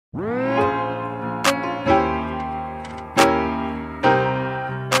Hi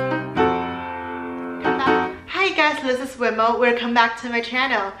guys, this is Vimel. Welcome back to my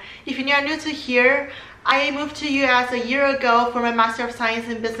channel. If you're new to here, I moved to US a year ago for my Master of Science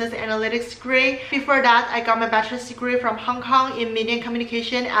in Business Analytics degree. Before that, I got my bachelor's degree from Hong Kong in Media and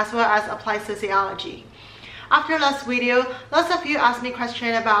Communication as well as Applied Sociology. After last video, lots of you asked me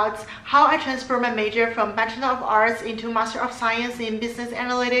questions about how I transferred my major from Bachelor of Arts into Master of Science in Business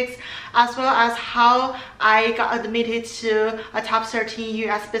Analytics, as well as how I got admitted to a top 13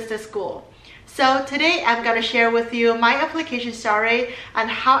 US business school. So today I'm going to share with you my application story and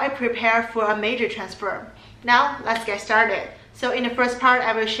how I prepare for a major transfer. Now let's get started. So in the first part,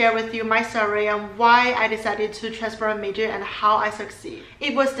 I will share with you my story on why I decided to transfer a major and how I succeed.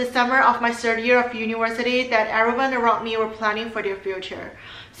 It was the summer of my third year of university that everyone around me were planning for their future.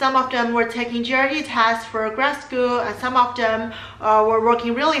 Some of them were taking GRE tests for grad school, and some of them were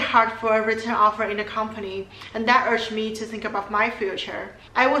working really hard for a return offer in the company, and that urged me to think about my future.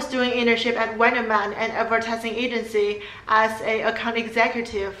 I was doing internship at Vimel, an advertising agency, as an account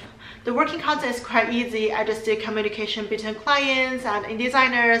executive. The working content is quite easy. I just did communication between clients and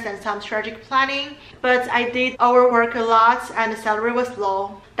designers and some strategic planning. But I did overwork a lot and the salary was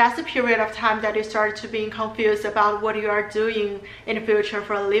low. That's the period of time that you start to being confused about what you are doing in the future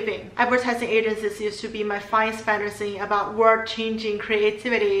for a living. Advertising agencies used to be my finest fantasy about world-changing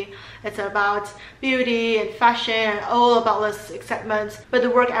creativity. It's about beauty and fashion and all about this excitement. But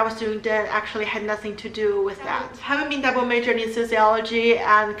the work I was doing then actually had nothing to do with that. Having been double majored in sociology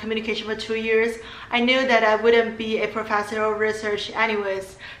and communication for 2 years, I knew that I wouldn't be a professor of research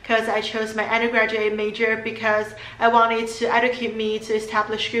anyways, because I chose my undergraduate major because I wanted to educate me to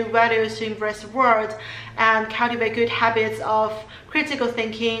establish good values to embrace the world and cultivate good habits of critical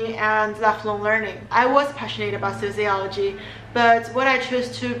thinking and lifelong learning. I was passionate about sociology, but what I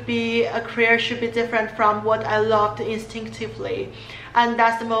chose to be a career should be different from what I loved instinctively. And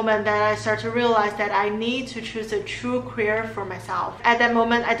that's the moment that I started to realize that I need to choose a true career for myself. At that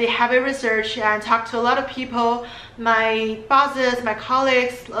moment, I did heavy research and talked to a lot of people, my bosses, my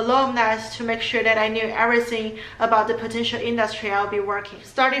colleagues, alumni, to make sure that I knew everything about the potential industry I'll be working.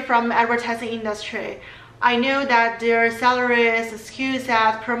 Starting from advertising industry, I knew that their salaries, skill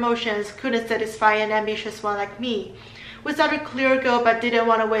set, promotions couldn't satisfy an ambitious one like me. Without a clear goal but didn't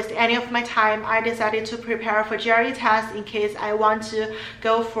want to waste any of my time, I decided to prepare for GRE tests in case I want to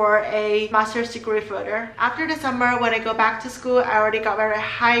go for a master's degree further. After the summer, when I go back to school, I already got very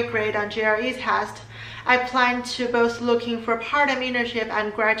high grade on GRE test. I plan to both looking for part-time internship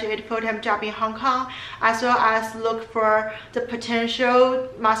and graduate full-time job in Hong Kong, as well as look for the potential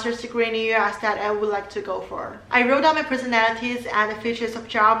master's degree in the US that I would like to go for. I wrote down my personalities and the features of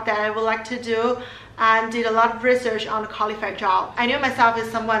job that I would like to do and did a lot of research on the qualified job. I knew myself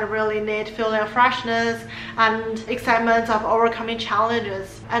as someone who really need feeling of freshness and excitement of overcoming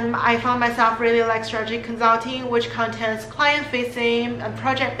challenges. And I found myself really like strategic consulting, which contains client-facing and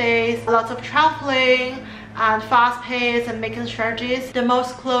project-based, lots of traveling, and fast-paced and making strategies. The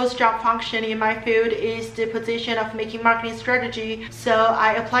most close job function in my field is the position of making marketing strategy. So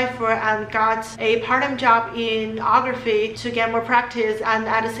I applied for and got a part-time job in geography to get more practice, and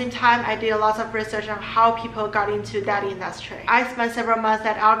at the same time I did a lot of research on how people got into that industry. I spent several months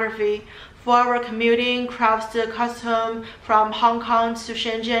at geography, 4-hour commuting across the custom from Hong Kong to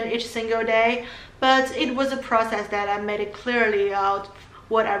Shenzhen each single day, but it was a process that I made it clearly out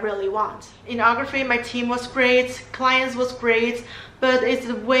what I really want. In geography, my team was great, clients was great, but it's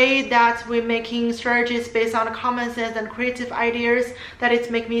the way that we're making strategies based on common sense and creative ideas that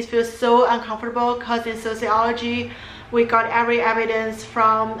it makes me feel so uncomfortable, because in sociology, we got every evidence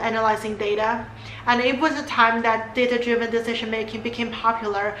from analyzing data. And it was a time that data-driven decision-making became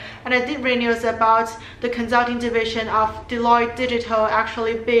popular, and I did read news about the consulting division of Deloitte Digital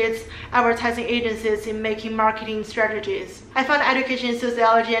actually beats advertising agencies in making marketing strategies. I found education in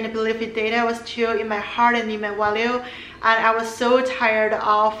sociology and belief in data was still in my heart and in my value, and I was so tired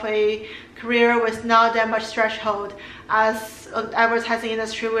of a career with not that much threshold, as advertising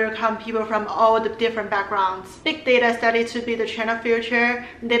industry will come people from all the different backgrounds. Big data studied to be the trend of future.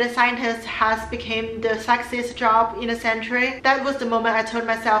 Data scientist has become the sexiest job in the century. That was the moment I told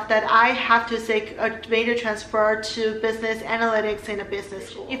myself that I have to seek a major transfer to business analytics in a business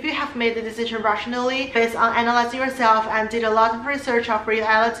school. If you have made the decision rationally, based on analyzing yourself and did a lot of research of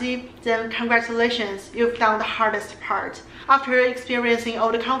reality, then congratulations, you've done the hardest part. after experiencing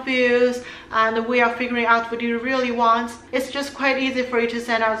all the confused and we are figuring out what you really want, it's just quite easy for you to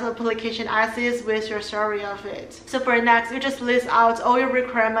send out application essays with your story of it. So for next, you just list out all your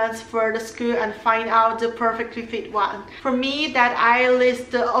requirements for the school and find out the perfectly fit one. For me, that I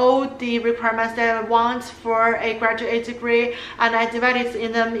list all the requirements that I want for a graduate degree, and I divided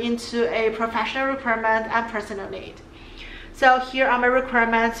them into a professional requirement and personal need. So here are my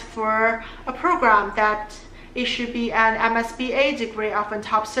requirements for a program that it should be an MSBA degree of a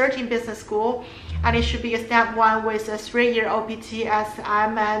top 13 business school, and it should be a step 1 with a 3-year OPT as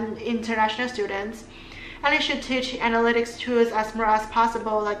I'm an international student. And it should teach analytics tools as much as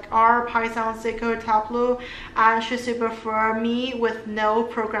possible, like R, Python, SQL, Tableau, and should super for me with no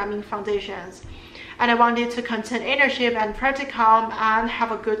programming foundations. And I wanted to contain internship and practicum and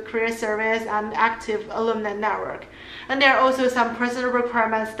have a good career service and active alumni network. And there are also some personal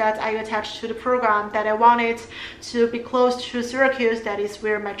requirements that I attached to the program, that I wanted to be close to Syracuse, that is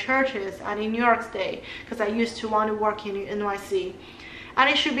where my church is, and in New York State, because I used to want to work in NYC. And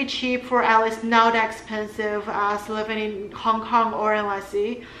it should be cheap, for at least not that expensive as living in Hong Kong or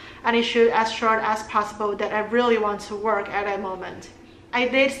NYC. And it should as short as possible, that I really want to work at that moment. I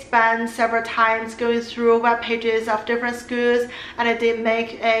did spend several times going through web pages of different schools, and I did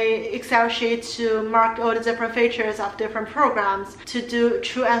make a Excel sheet to mark all the different features of different programs to do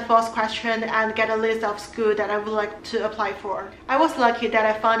true and false question and get a list of schools that I would like to apply for. I was lucky that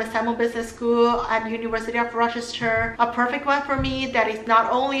I found a Simon Business School at University of Rochester, a perfect one for me that is not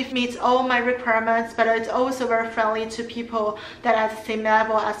only meets all my requirements, but it's also very friendly to people that are at the same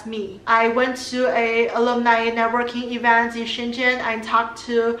level as me. I went to a alumni networking event in Shenzhen and talked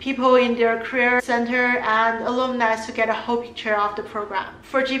to people in their career center and alumni to get a whole picture of the program.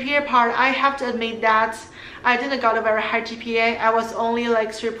 For GPA part, I have to admit that I didn't got a very high GPA. I was only like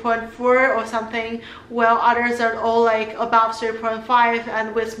 3.4 or something, while others are all like above 3.5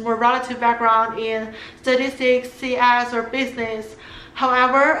 and with more relative background in statistics, CS, or business.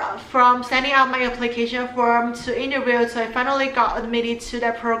 However, from sending out my application form to interview to I finally got admitted to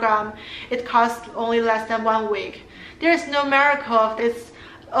that program, it cost only less than 1 week. There is no miracle. It's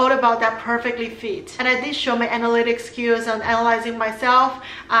all about that perfectly fit. And I did show my analytic skills on analyzing myself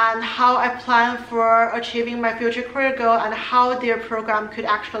and how I plan for achieving my future career goal and how their program could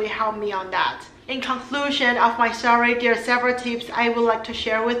actually help me on that. In conclusion of my story, there are several tips I would like to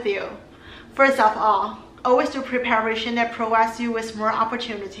share with you. First of all, always do preparation that provides you with more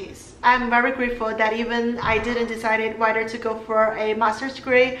opportunities. I'm very grateful that even I didn't decide whether to go for a master's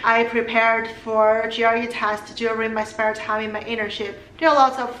degree, I prepared for GRE test during my spare time in my internship. There are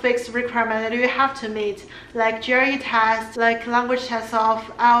lots of fixed requirements that you have to meet, like GRE tests, like language tests of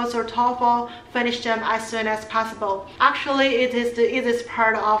IELTS or TOEFL. Finish them as soon as possible. Actually, it is the easiest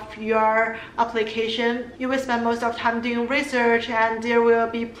part of your application. You will spend most of the time doing research, and there will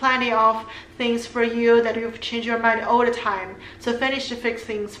be plenty of things for you that you've changed your mind all the time. So finish the fixed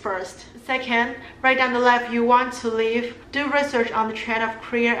things first. Second, write down the life you want to live. Do research on the trend of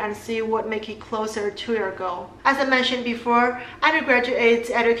career and see what makes it closer to your goal. As I mentioned before,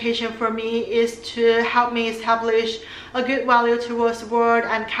 undergraduate education for me is to help me establish a good value towards the world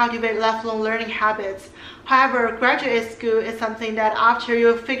and cultivate lifelong learning habits. However, graduate school is something that after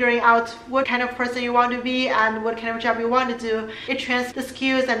you're figuring out what kind of person you want to be and what kind of job you want to do, it trains the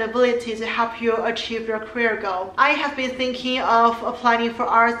skills and ability to help you achieve your career goal. I have been thinking of applying for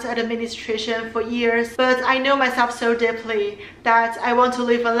arts administration for years, but I know myself so deeply that I want to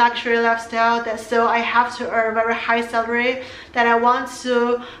live a luxury lifestyle, that so I have to earn very high salary, that I want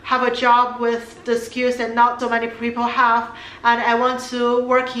to have a job with the skills that not so many people have, and I want to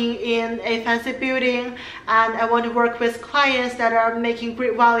working in a fancy building, and I want to work with clients that are making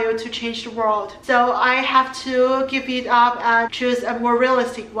great value to change the world. So I have to give it up and choose a more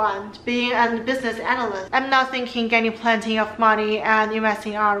realistic one, being a business analyst. I'm not thinking getting plenty of money and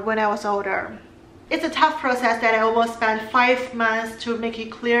investing in art when I was older. It's a tough process that I almost spent 5 months to make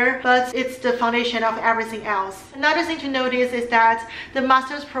it clear, but it's the foundation of everything else. Another thing to notice is that the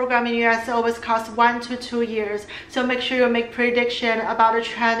master's program in the US always costs 1 to 2 years, so make sure you make prediction about the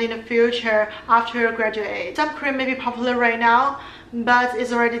trend in the future after you graduate. Some career may be popular right now, but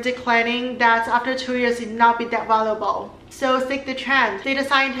it's already declining, that after 2 years it will not be that valuable. So stick the trend. Data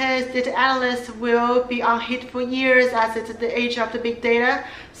scientists, data analysts will be on hit for years as it's the age of the big data,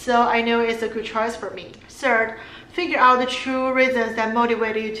 so I know it's a good choice for me. Third, figure out the true reasons that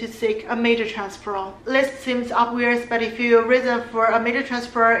motivate you to seek a major transfer. List seems obvious, but if your reason for a major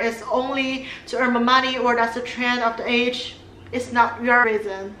transfer is only to earn more money or that's the trend of the age, it's not your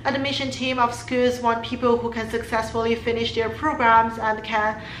reason. Admission team of schools want people who can successfully finish their programs and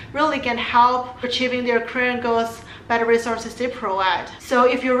can help achieving their career goals by the resources they provide. So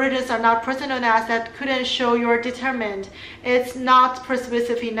if your readers are not personal enough that couldn't show you're determined, it's not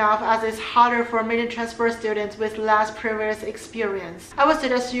persuasive enough, as it's harder for many transfer students with less previous experience. I would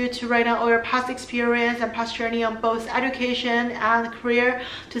suggest you to write down all your past experience and past journey on both education and career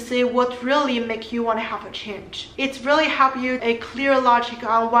to see what really make you want to have a change. It's really help you a clear logic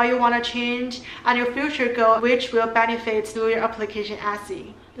on why you want to change and your future goal, which will benefit to your application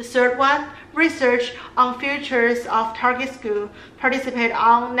essay. The third one, research on features of target school. Participate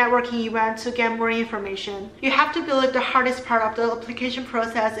on networking events to get more information. You have to believe the hardest part of the application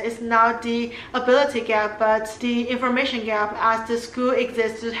process is not the ability gap, but the information gap, as the school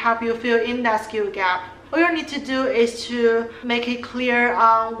exists to help you fill in that skill gap. All you need to do is to make it clear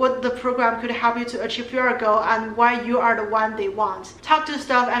on what the program could help you to achieve your goal and why you are the one they want. Talk to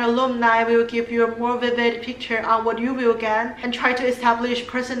staff and alumni will give you a more vivid picture on what you will gain, and try to establish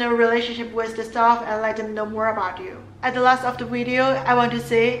personal relationship with the staff and let them know more about you. At the last of the video, I want to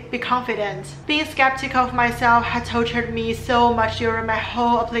say, be confident. Being skeptical of myself had tortured me so much during my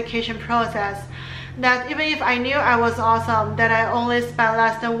whole application process, that even if I knew I was awesome, that I only spent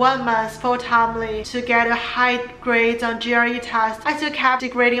less than 1 month full-timely to get a high grade on GRE test, I still kept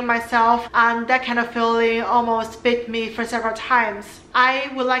degrading myself, and that kind of feeling almost beat me for several times.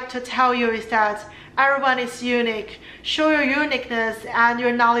 I would like to tell you is that everyone is unique. Show your uniqueness and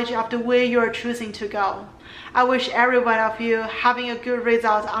your knowledge of the way you are choosing to go. I wish every one of you having a good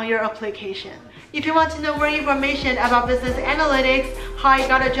result on your application. If you want to know more information about business analytics, how I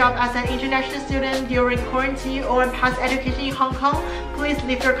got a job as an international student during quarantine or past education in Hong Kong, please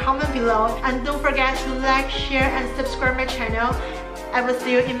leave your comment below, and don't forget to like, share, and subscribe my channel. I will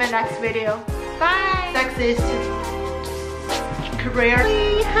see you in my next video. Bye! Success career.